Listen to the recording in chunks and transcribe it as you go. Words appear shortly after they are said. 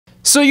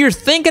So you're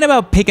thinking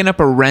about picking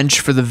up a wrench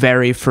for the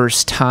very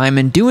first time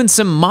and doing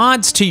some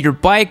mods to your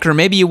bike, or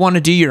maybe you want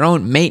to do your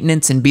own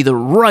maintenance and be the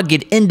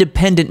rugged,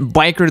 independent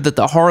biker that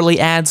the Harley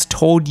ads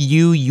told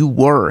you you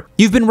were.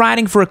 You've been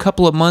riding for a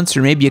couple of months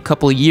or maybe a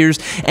couple of years,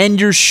 and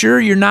you're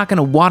sure you're not going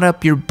to wad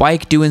up your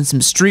bike doing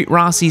some street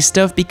Rossi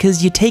stuff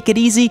because you take it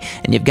easy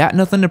and you've got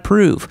nothing to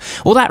prove.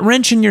 Well, that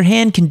wrench in your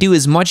hand can do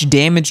as much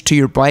damage to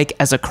your bike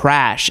as a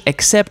crash,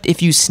 except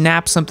if you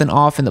snap something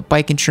off and the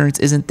bike insurance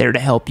isn't there to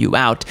help you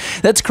out.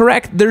 That's correct.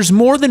 There's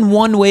more than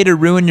one way to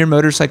ruin your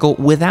motorcycle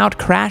without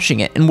crashing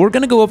it, and we're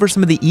going to go over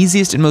some of the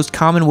easiest and most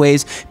common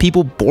ways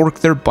people bork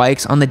their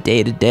bikes on the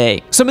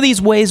day-to-day. Some of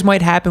these ways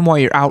might happen while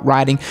you're out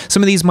riding,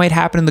 some of these might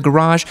happen in the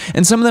garage,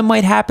 and some of them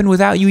might happen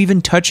without you even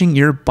touching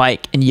your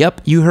bike. And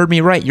yep, you heard me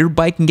right, your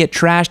bike can get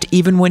trashed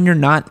even when you're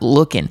not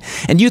looking.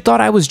 And you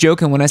thought I was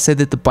joking when I said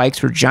that the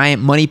bikes were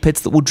giant money pits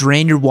that will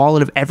drain your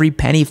wallet of every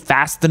penny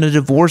faster than a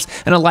divorce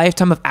and a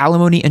lifetime of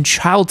alimony and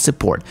child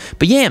support.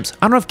 But yams,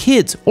 I don't have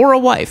kids or a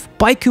wife.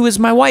 Baiku is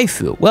my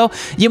waifu. Well,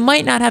 you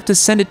might not have to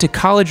send it to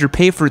college or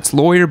pay for its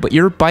lawyer, but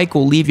your bike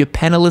will leave you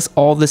penniless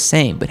all the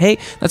same. But hey,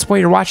 that's why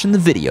you're watching the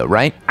video,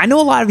 right? I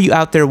know a lot of you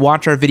out there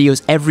watch our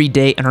videos every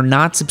day and are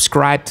not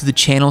subscribed to the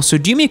channel, so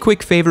do me a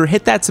quick favor,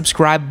 hit that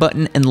subscribe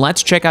button and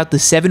let's check out the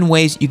 7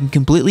 ways you can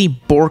completely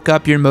bork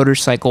up your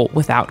motorcycle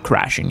without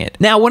crashing it.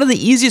 Now, one of the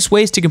easiest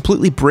ways to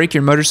completely break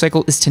your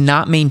motorcycle is to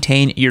not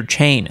maintain your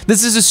chain.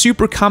 This is a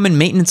super common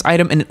maintenance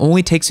item and it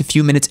only takes a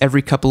few minutes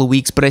every couple of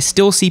weeks, but I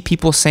still see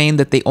people saying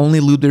that they only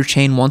lube their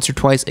chain once or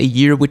twice a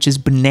year, which is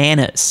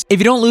bananas. If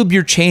you don't lube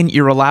your chain,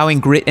 you're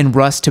allowing grit and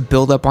rust to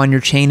build up on your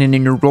chain and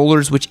in your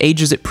rollers, which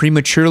ages it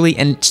prematurely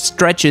and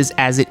stretches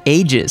as it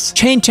ages.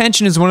 Chain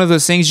tension is one of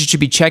those things you should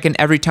be checking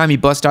every time you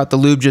bust out the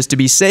lube just to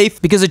be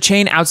safe, because a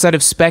chain outside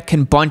of spec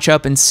can bunch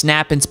up and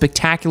snap in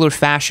spectacular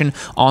fashion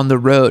on the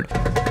road.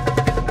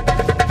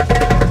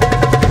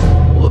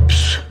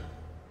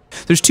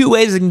 There's 2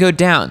 ways it can go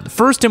down. The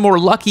first and more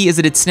lucky is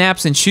that it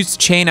snaps and shoots the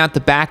chain out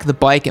the back of the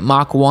bike at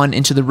Mach 1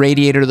 into the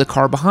radiator of the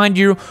car behind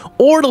you,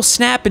 or it'll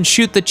snap and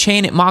shoot the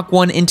chain at Mach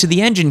 1 into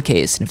the engine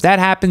case. And if that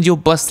happens, you'll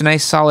bust a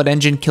nice solid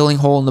engine killing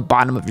hole in the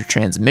bottom of your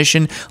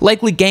transmission,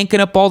 likely ganking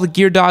up all the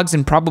gear dogs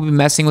and probably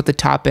messing with the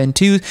top end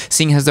too,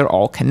 seeing as they're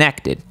all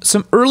connected.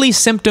 Some early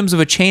symptoms of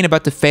a chain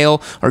about to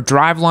fail are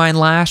driveline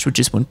lash, which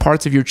is when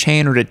parts of your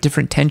chain are at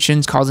different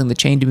tensions, causing the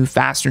chain to move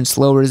faster and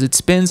slower as it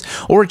spins,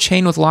 or a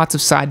chain with lots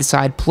of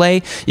side-to-side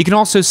play. You can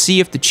also see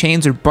if the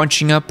chains are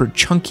bunching up or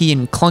chunky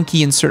and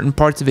clunky in certain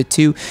parts of it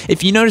too.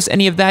 If you notice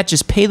any of that,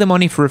 just pay the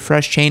money for a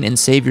fresh chain and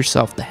save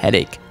yourself the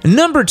headache.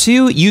 Number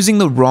 2, using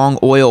the wrong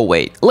oil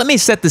weight. Let me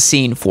set the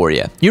scene for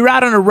you. You're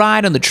out on a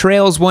ride on the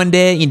trails one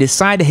day and you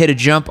decide to hit a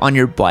jump on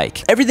your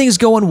bike. Everything's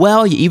going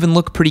well, you even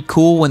look pretty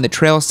cool when the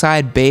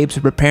trailside babes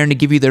are preparing to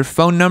give you their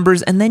phone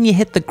numbers, and then you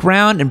hit the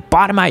ground and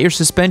bottom out your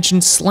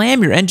suspension,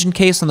 slam your engine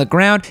case on the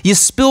ground, you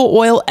spill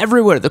oil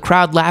everywhere. The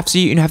crowd laughs at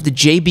you and you have to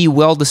JB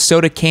weld a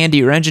soda can to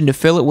your engine to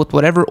fill it with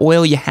whatever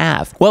oil you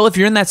have. Well, if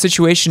you're in that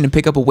situation and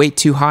pick up a weight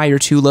too high or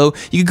too low,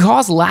 you can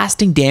cause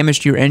lasting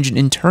damage to your engine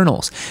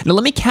internals. Now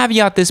let me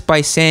caveat this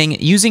by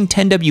saying using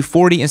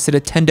 10W40 instead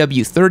of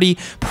 10W30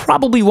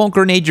 probably won't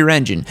grenade your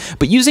engine,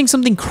 but using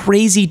something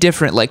crazy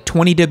different like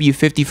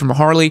 20W50 from a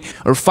Harley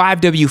or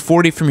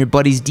 5W40 from your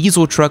buddy's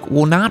diesel truck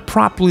will not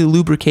properly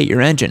lubricate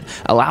your engine,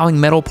 allowing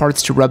metal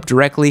parts to rub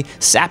directly,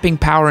 sapping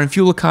power and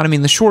fuel economy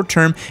in the short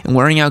term and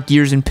wearing out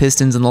gears and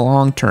pistons in the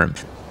long term.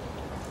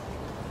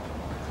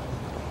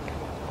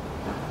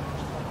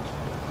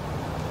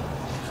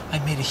 I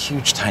made a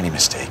huge tiny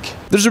mistake.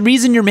 There's a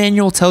reason your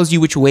manual tells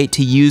you which weight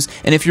to use,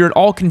 and if you're at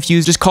all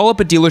confused, just call up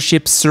a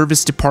dealership's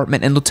service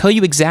department and they'll tell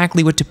you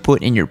exactly what to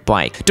put in your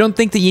bike. Don't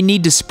think that you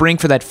need to spring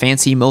for that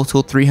fancy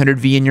Motul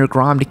 300V in your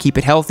Grom to keep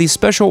it healthy.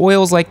 Special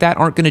oils like that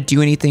aren't going to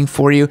do anything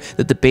for you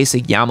that the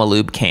basic Yammie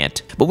lube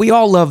can't. But we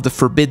all love the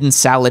forbidden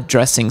salad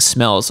dressing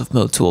smells of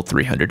Motul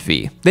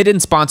 300V. They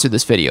didn't sponsor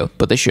this video,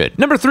 but they should.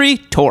 Number 3,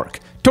 torque.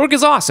 Torque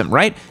is awesome,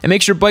 right? It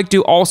makes your bike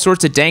do all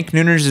sorts of dank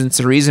nooners, and it's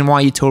the reason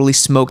why you totally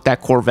smoked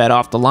that Corvette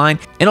off the line.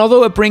 And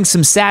although it brings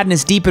some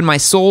sadness deep in my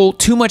soul,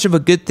 too much of a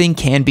good thing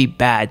can be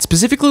bad,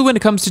 specifically when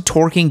it comes to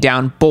torquing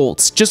down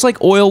bolts. Just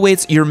like oil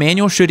weights, your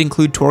manual should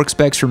include torque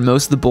specs for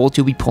most of the bolts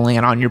you'll be pulling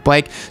out on your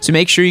bike, so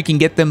make sure you can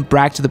get them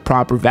back to the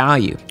proper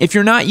value. If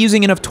you're not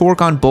using enough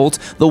torque on bolts,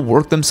 they'll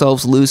work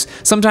themselves loose,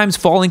 sometimes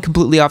falling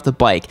completely off the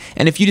bike.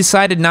 And if you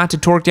decided not to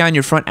torque down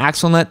your front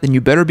axle nut, then you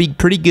better be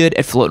pretty good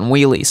at floating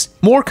wheelies.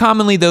 More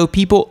commonly though,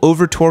 people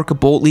over-torque a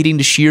bolt, leading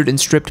to sheared and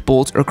stripped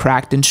bolts or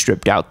cracked and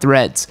stripped out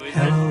threads.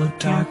 Hello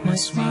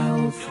darkness, my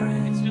old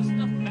friend.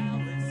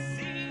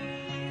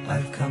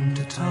 I've come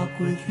to talk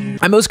with you.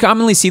 I most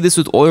commonly see this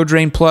with oil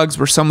drain plugs,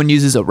 where someone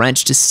uses a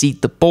wrench to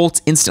seat the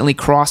bolts, instantly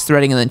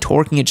cross-threading and then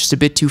torquing it just a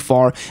bit too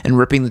far and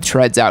ripping the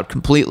treads out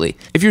completely.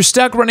 If you're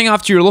stuck running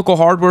off to your local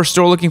hardware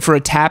store looking for a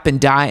tap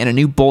and die and a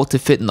new bolt to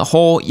fit in the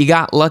hole, you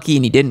got lucky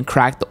and you didn't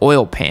crack the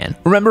oil pan.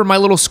 Remember, my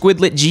little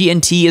squidlet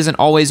G&T isn't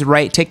always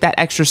right. Take that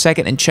extra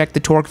second and check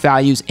the torque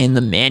values in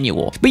the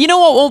manual. But you know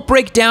what won't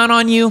break down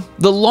on you?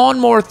 The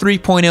Lawnmower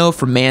 3.0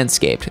 from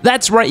Manscaped.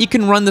 That's right, you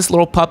can run this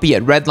little puppy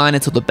at redline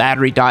until the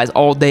battery dies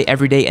all day,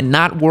 every day, and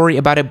not worry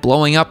about it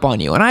blowing up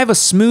on you. And I have a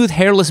smooth,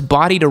 hairless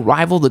body to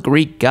rival the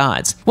Greek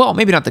gods. Well,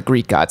 maybe not the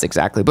Greek gods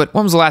exactly, but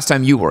when was the last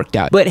time you worked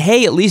out? But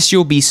hey, at least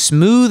you'll be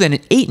smooth,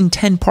 and 8 in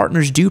 10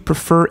 partners do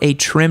prefer a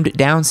trimmed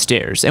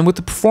downstairs. And with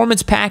the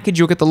performance package,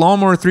 you'll get the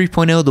Lawnmower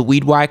 3.0, the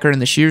Weed Whacker,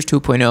 and the Shears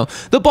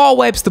 2.0, the ball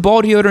wipes, the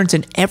ball deodorants,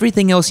 and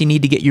everything else you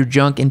need to get your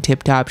junk in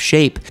tip-top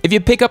shape. If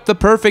you pick up the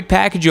perfect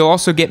package, you'll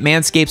also get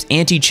Manscaped's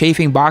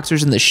anti-chafing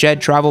boxers and the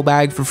Shed travel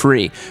bag for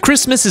free.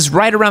 Christmas is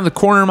right around the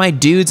corner, my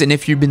dudes, and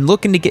if you've been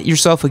looking to get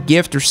yourself a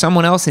gift or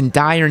someone else in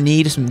dire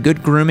need of some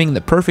good grooming,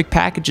 the perfect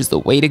package is the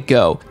way to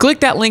go.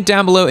 Click that link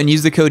down below and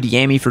use the code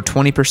Yammie for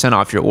 20%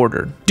 off your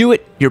order. Do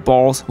it, your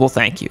balls will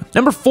thank you.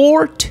 Number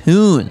 4,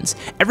 tunes.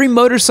 Every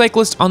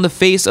motorcyclist on the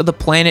face of the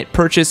planet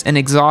purchase an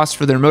exhaust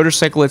for their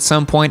motorcycle at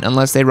some point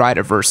unless they ride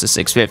a Versa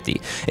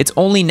 650. It's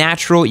only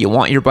natural. You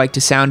want your bike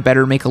to sound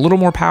better, make a little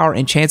more power,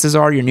 and chances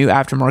are your new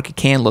aftermarket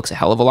can looks a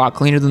hell of a lot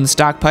cleaner than the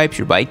stock pipes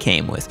your bike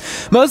came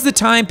with. Most of the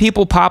time,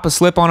 people pop a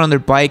slip-on their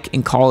bike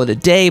and call it a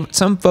day, but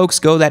some folks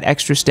go that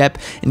extra step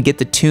and get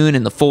the tune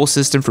and the full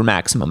system for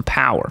maximum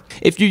power.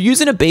 If you're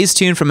using a base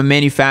tune from a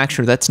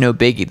manufacturer, that's no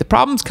biggie. The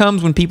problems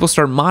comes when people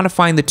start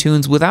modifying the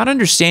tunes without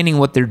understanding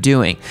what they're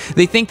doing.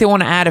 They think they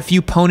want to add a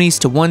few ponies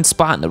to one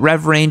spot in the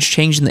rev range,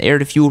 changing the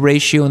air-to-fuel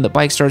ratio, and the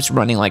bike starts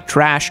running like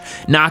trash,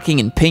 knocking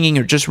and pinging,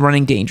 or just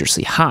running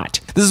dangerously hot.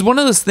 This is one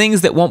of those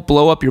things that won't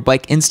blow up your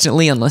bike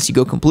instantly unless you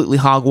go completely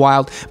hog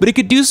wild, but it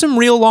could do some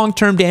real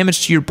long-term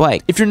damage to your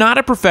bike. If you're not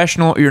a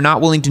professional or you're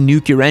not willing to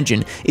nuke your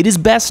engine, it is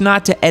best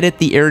not to edit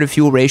the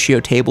air-to-fuel ratio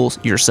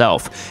tables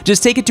yourself.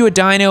 Just take it to a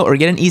dyno or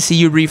get an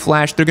ECU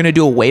reflash. They're going to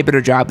do a way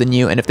better job than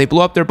you, and if they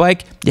blow up their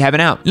bike, you have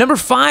an out. Number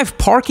 5,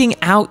 parking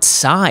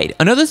outside.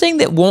 Another thing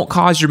that won't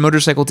cause your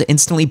motorcycle to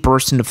instantly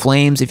burst into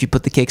flames if you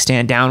put the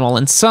kickstand down while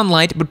in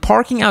sunlight, but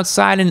parking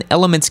outside in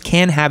elements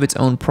can have its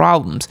own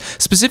problems,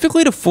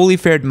 specifically to fully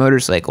fared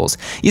motorcycles.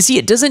 You see,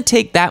 it doesn't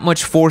take that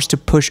much force to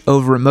push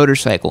over a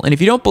motorcycle, and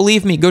if you don't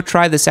believe me, go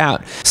try this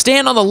out.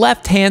 Stand on the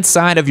left-hand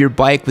side of your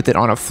bike with it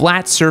on a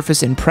flat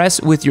surface and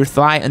press with your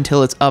thigh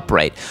until it's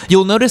upright.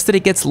 You'll notice that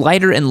it gets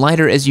lighter and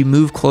lighter as you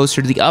move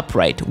closer to the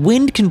upright.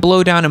 Wind can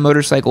blow down a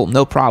motorcycle,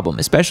 no problem,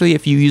 especially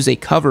if you use a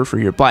cover for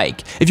your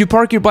bike. If you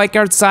park your bike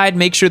outside,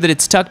 make sure that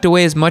it's tucked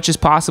away as much as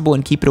possible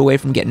and keep it away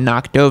from getting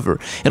knocked over.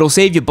 It'll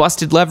save you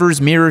busted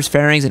levers, mirrors,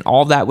 fairings, and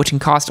all that, which can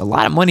cost a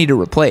lot of money to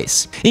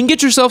replace. You can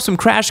get yourself some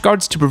crash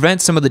guards to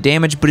prevent some of the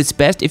damage, but it's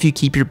best if you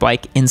keep your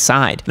bike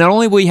inside. Not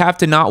only will you have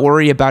to not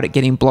worry about it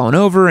getting blown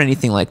over or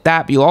anything like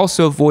that, but you'll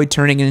also avoid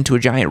turning it into a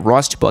giant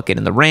rust bucket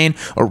in the rain,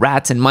 or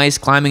rats and mice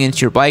climbing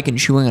into your bike and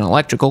chewing on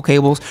electrical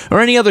cables, or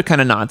any other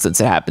kind of nonsense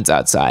that happens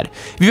outside.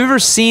 If you've ever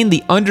seen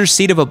the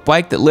underseat of a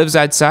bike that lives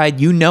outside,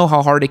 you know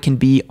how hard it can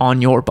be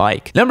on your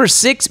bike. Number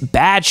 6,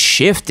 bad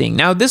shifting.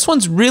 Now, this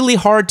one's really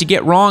hard to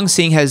get wrong,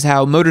 seeing as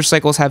how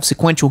motorcycles have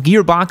sequential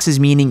gearboxes,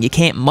 meaning you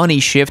can't money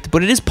shift,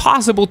 but it is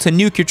possible to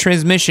nuke your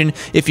transmission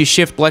if you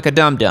shift like a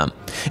dum-dum.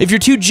 If you're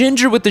too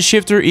ginger with the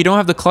shifter, you don't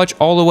have the clutch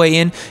all the way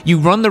in, you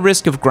run the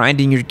risk of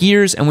grinding your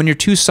gears, and when you're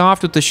too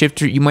soft with the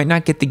shifter, you might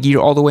not get the gear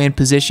all the way in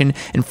position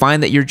and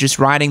find that you're just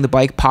riding the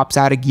bike pops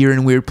out of gear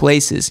in weird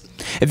places.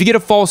 If you get a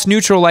false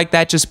neutral like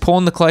that, just pull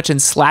in the clutch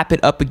and slap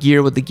it up a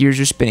gear with the gears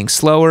are spinning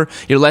slower.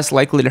 You're less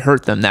likely to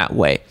hurt them that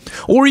way.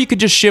 Or you could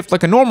just shift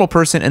like a normal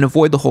person and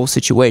avoid the whole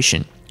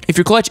situation. If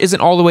your clutch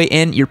isn't all the way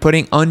in, you're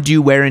putting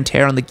undue wear and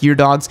tear on the gear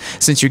dogs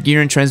since your gear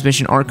and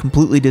transmission aren't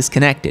completely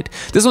disconnected.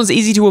 This one's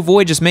easy to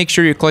avoid, just make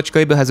sure your clutch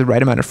cable has the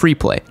right amount of free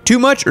play. Too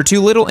much or too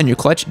little and your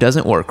clutch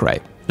doesn't work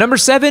right. Number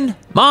 7,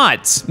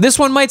 mods. This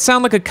one might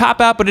sound like a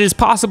cop-out, but it is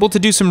possible to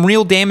do some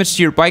real damage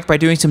to your bike by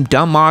doing some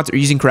dumb mods or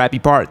using crappy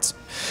parts.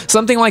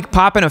 Something like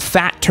popping a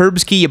fat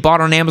Turbski you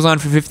bought on Amazon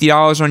for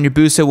 $50 on your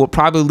Busa will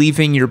probably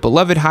leaving your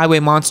beloved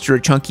highway monster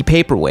a chunky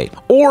paperweight.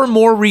 Or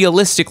more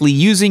realistically,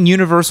 using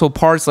universal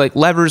parts like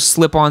levers,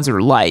 slip-ons,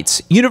 or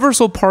lights.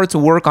 Universal parts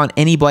work on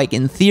any bike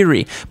in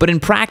theory, but in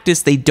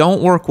practice they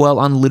don't work well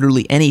on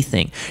literally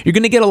anything. You're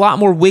going to get a lot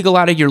more wiggle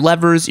out of your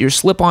levers, your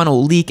slip-on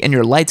will leak, and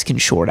your lights can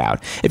short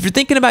out. If you're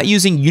thinking about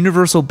using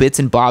universal bits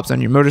and bobs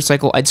on your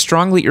motorcycle, I'd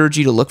strongly urge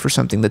you to look for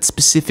something that's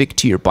specific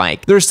to your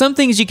bike. There are some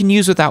things you can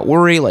use without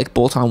worry, like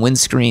bolt-on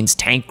windscreens,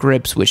 tank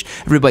grips, which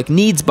every bike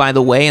needs, by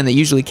the way, and they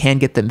usually can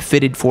get them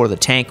fitted for the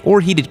tank,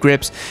 or heated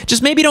grips.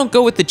 Just maybe don't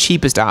go with the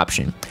cheapest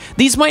option.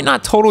 These might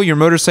not total your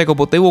motorcycle,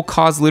 but they will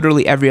cause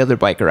literally every other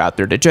biker out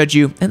there to judge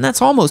you, and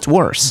that's almost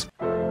worse.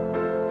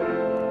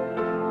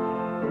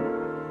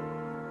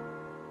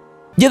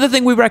 The other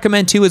thing we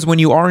recommend too is when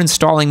you are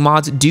installing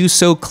mods, do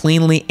so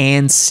cleanly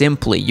and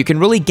simply. You can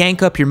really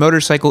gank up your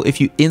motorcycle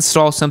if you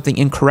install something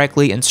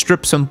incorrectly and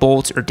strip some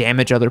bolts or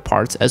damage other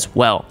parts as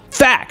well.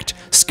 Fact: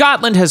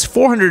 Scotland has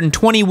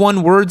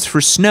 421 words for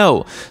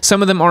snow.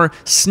 Some of them are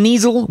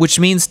sneezel,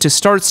 which means to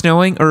start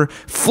snowing, or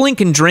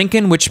flinkin'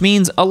 drinkin', which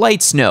means a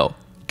light snow.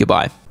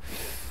 Goodbye.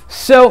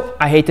 So,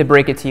 I hate to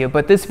break it to you,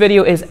 but this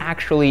video is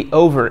actually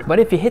over. But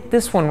if you hit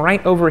this one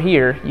right over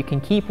here, you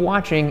can keep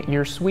watching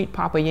your sweet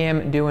Papa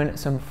Yam doing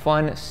some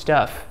fun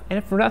stuff. And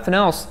if for nothing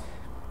else,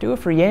 do it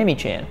for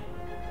Yammie-chan.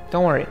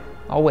 Don't worry,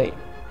 I'll wait.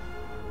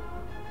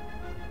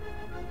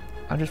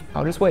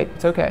 I'll just wait,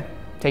 it's okay.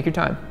 Take your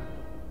time.